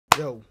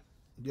Yo,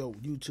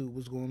 YouTube,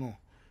 what's going on?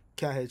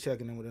 Cat here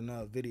checking in with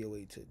another video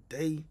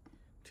today.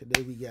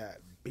 Today we got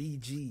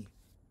BG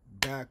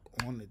back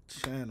on the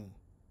channel.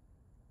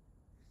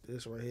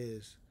 This right here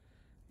is,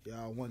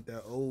 y'all want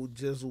that old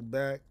Gizzle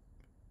back?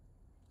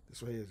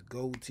 This right here is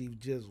Gold Teeth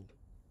Gizzle.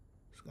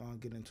 Let's go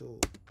and get into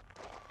it.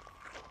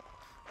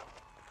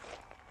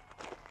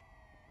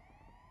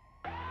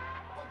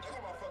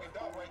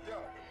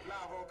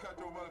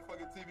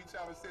 TV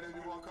channel, say that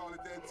you want to call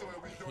it that too,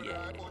 and we doing it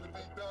right for the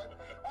big dog.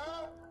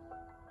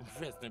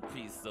 Rest in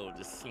peace,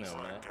 Soldier Slim, man.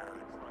 Me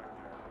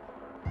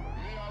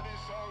are this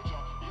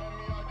soldier, yeah,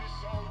 me are this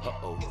soldier.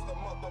 Uh-oh. It's the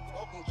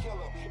motherfucking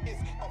killer, it's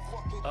a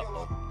fucking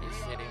killer. They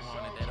said they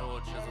wanted that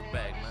old Gizzle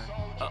back, man.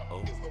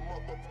 Uh-oh. It's the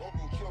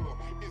motherfucking killer,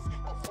 it's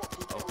a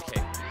fucking killer.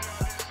 Okay.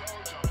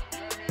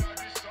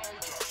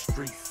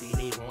 Streets say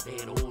they want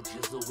that old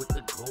Gizzle with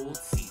the gold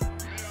teeth.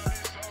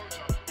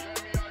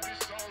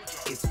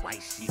 It's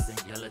white sheets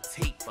and yellow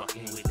tape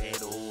fucking with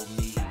that old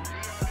me.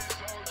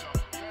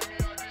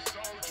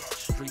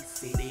 Streets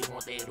say they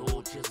want that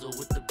old Gizzle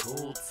with the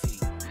gold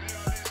teeth.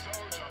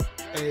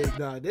 Hey,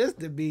 nah, this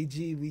the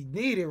BG we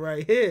needed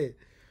right here.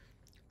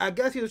 I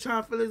guess he was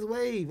trying to fill his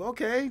wave.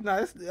 Okay,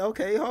 nah,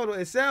 okay, hold on.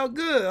 It sound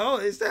good. Oh,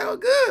 it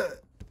sound good.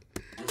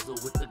 Gizzle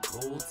with the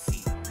gold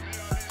teeth.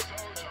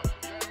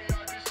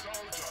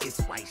 It's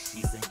white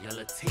sheets and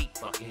yellow tape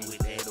fucking with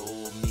that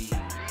old me.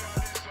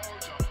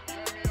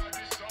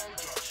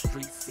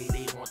 Streets say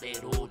they want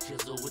that old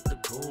Gizzle with the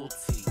gold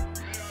teeth.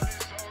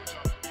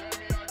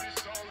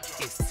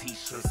 It's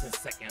t-shirts and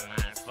second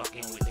lines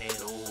fucking with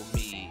that old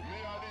me.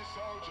 Me are this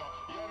soldier,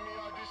 yeah, me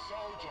are this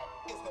soldier.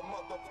 It's the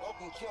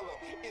motherfucking killer,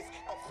 it's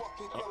a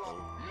fucking killer.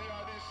 Me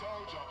are this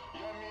soldier,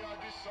 yeah, me are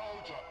this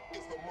soldier.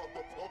 It's the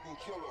motherfucking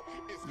killer,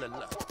 it's a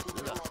fucking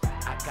killer.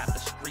 I got the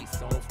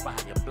streets on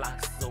fire,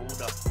 blocks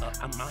sold up.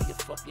 I'm out here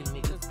fucking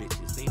niggas,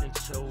 bitches, they done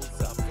chose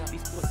up.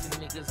 These pussy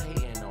niggas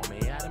hating on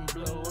me, I done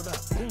blowed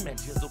up. Man,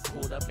 Gizzle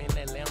pulled up in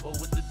that Lambo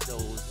with the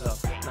doors up.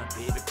 My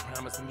baby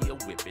promised me a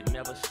whip, it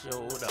never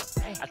showed up.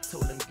 I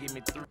told him give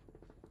me 3.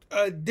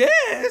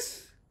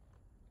 This?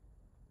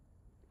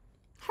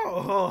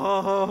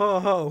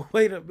 Ho.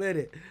 Wait a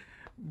minute.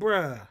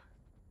 Bruh.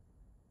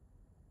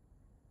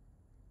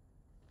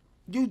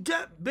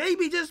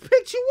 Baby just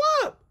picked you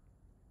up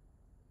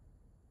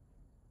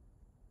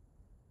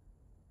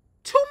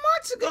 2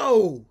 months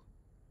ago.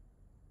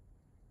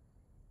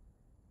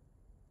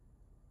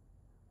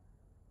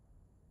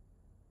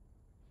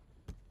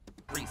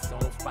 Streets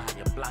on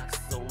fire, blocks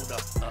sold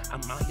up.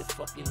 I'm out here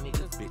fucking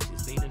niggas,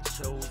 bitches, they done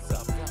chose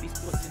up. These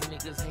pussy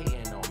niggas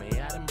hating on me,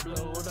 I done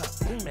blowed up.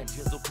 Man,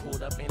 Gizzle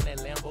pulled up in that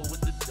Lambo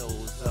with the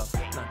doors up.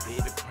 My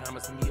baby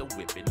promised me a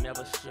whip, it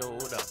never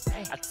showed up.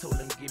 I told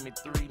him give me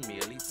 3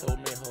 mil, he told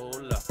me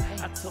hold up.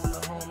 I told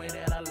the homie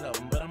that I love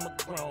him, but I'm a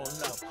grown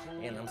up.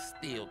 And I'm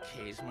still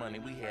cash money,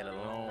 we had a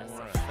long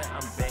run.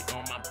 I'm back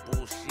on my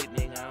bullshit,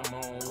 nigga, I'm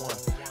on one.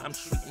 I'm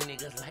treating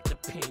niggas like the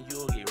pen,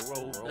 you'll get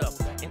rolled up.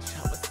 In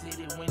Chopper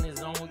City, when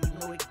it's on, you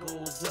know it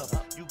goes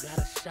up. You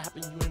gotta shop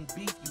and you in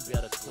beef, you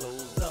gotta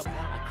close up.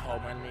 I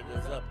called my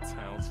niggas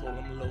uptown, told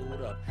them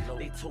load up.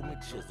 They told me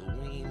Gizzle,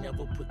 we ain't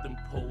never put them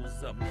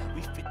poles up.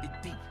 We 50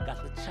 deep,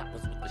 got the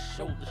choppers with the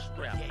shoulder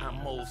strap.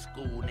 I'm old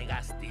school, nigga,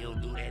 I still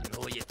do that,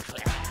 know your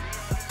clap.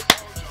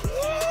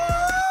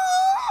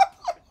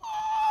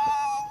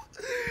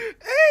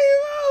 Hey,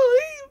 bro,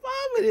 he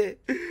popping it.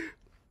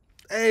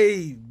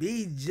 Hey,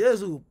 B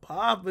Gizzle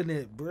popping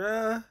it,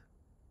 bruh.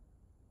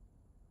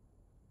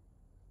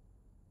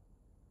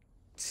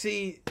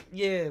 See,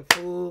 yeah,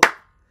 fool.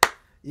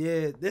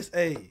 Yeah, this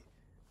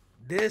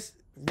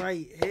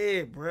right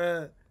here,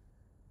 bruh.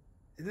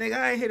 Nigga,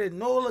 I ain't hit a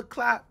Nola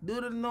clap.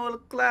 Do the Nola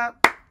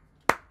clap.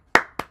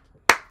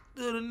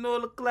 Do the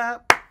Nola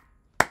clap.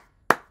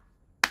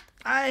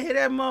 I ain't hit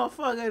that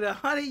motherfucker in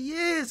 100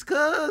 years,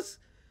 cuz.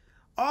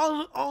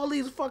 All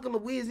these fucking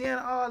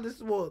Louisiana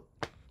artists, well,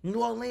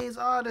 New Orleans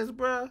artists,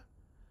 bruh.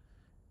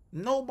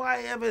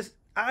 Nobody ever,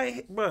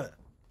 bruh.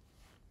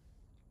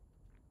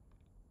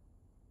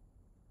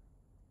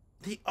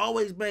 He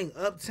always bang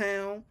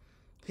Uptown.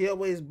 He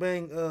always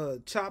bang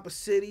Chopper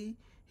City.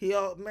 He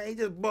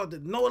just bought the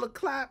Nola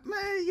clap,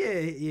 man.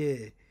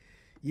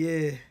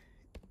 Yeah.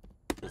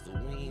 So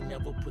we ain't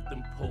never put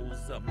them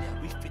poles up.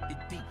 We 50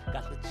 deep,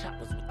 got the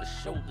choppers with the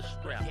shoulder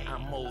strap.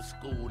 I'm old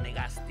school, nigga,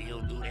 I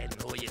still do that,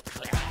 know your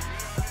clap.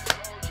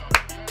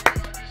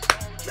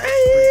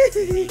 Hey.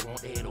 They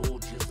want that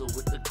old Gizzle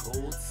with the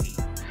gold teeth.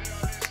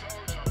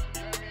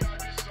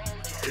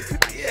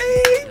 Yeah,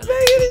 he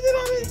banging it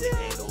on his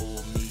that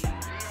old me.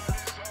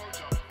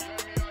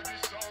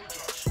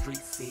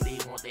 Streets say they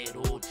want that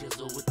old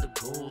Gizzle with the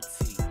gold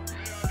teeth.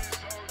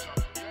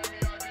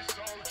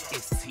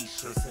 It's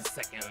t-shirts and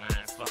second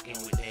lines fucking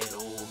with that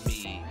old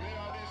me. Me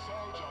are this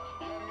soldier,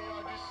 yeah, me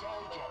are this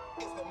soldier.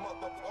 It's the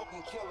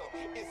motherfucking killer,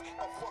 it's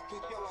a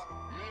fucking killer.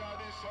 Me are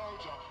the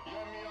soldier,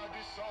 yeah, me are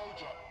the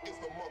soldier. It's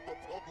the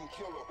motherfucking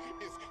killer.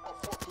 It's a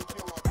fucking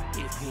killer.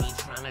 If he ain't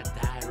tryna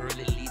die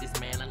early, leave this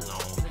man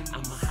alone.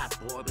 I'm a hot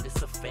boy, but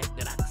it's a fact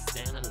that I can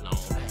stand alone.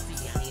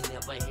 See, I ain't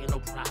never had no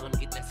problem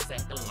getting that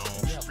sack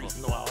alone. Streets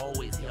know I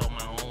always held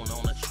my own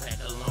on the track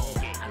alone.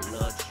 I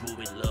love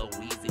Jewelry, love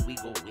Weezy, we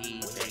go way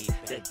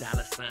back. That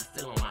dollar sign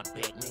still on my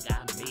back, nigga,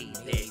 I made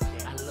that.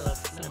 I love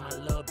Slim, I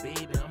love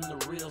Baby, I'm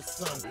the real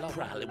son.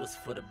 Probably was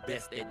for the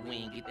best that we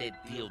ain't get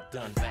that deal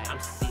done. I'm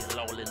still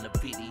all in the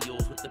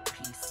videos with the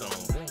peace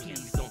on.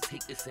 Please don't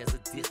take this as a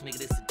diss, nigga,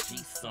 this a G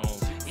song.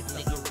 If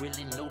nigga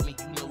really know me,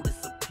 you know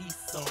this a peace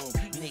song.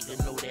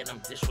 Nigga know that I'm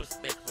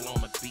disrespectful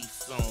on my beef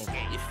song.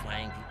 If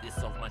I ain't get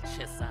this off my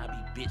chest, I'll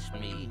be bitch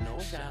me.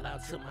 Shout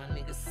out to my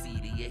nigga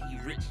CD, yeah, he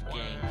rich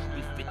gang.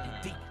 We 50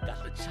 deep,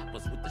 got the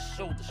choppers with the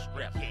shoulder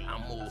strap.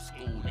 I'm old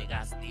school,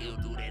 nigga, I still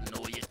do that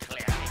know you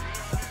clap.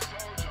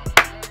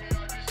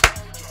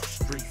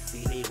 Streets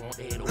see they want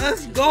that old.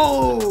 Let's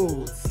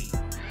go.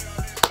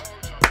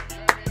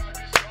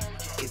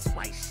 It's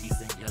white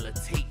sheets and yellow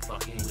tape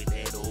fucking with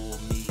that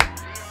old me.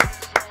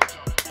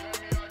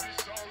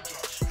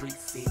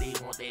 Streets say they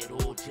want that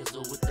old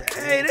chisel with the.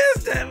 Hey,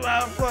 this that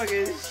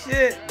motherfucking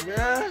shit,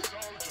 bruh.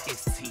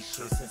 It's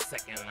t-shirts and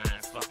second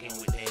lines fucking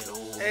with that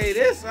old. Hey,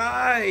 this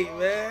alright,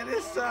 man.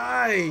 This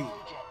alright.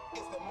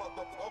 It's the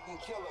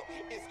motherfucking killer.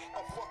 It's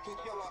a fucking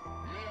killer.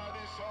 Me are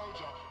the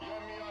soldier. Yeah,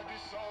 me are the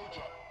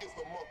soldier. It's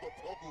the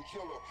motherfucking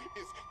killer.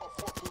 It's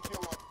a fucking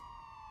killer.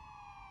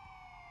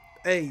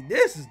 Hey,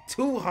 this is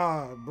too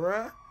hard,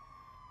 bruh.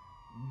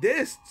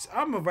 This,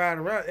 I'm gonna ride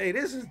around. Hey,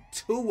 this is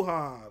too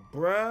hard,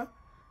 bruh.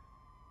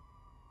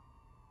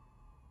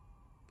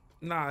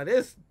 Nah,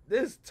 this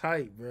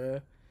tight,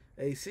 bruh.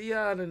 Hey, see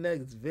y'all in the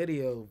next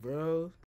video, bro.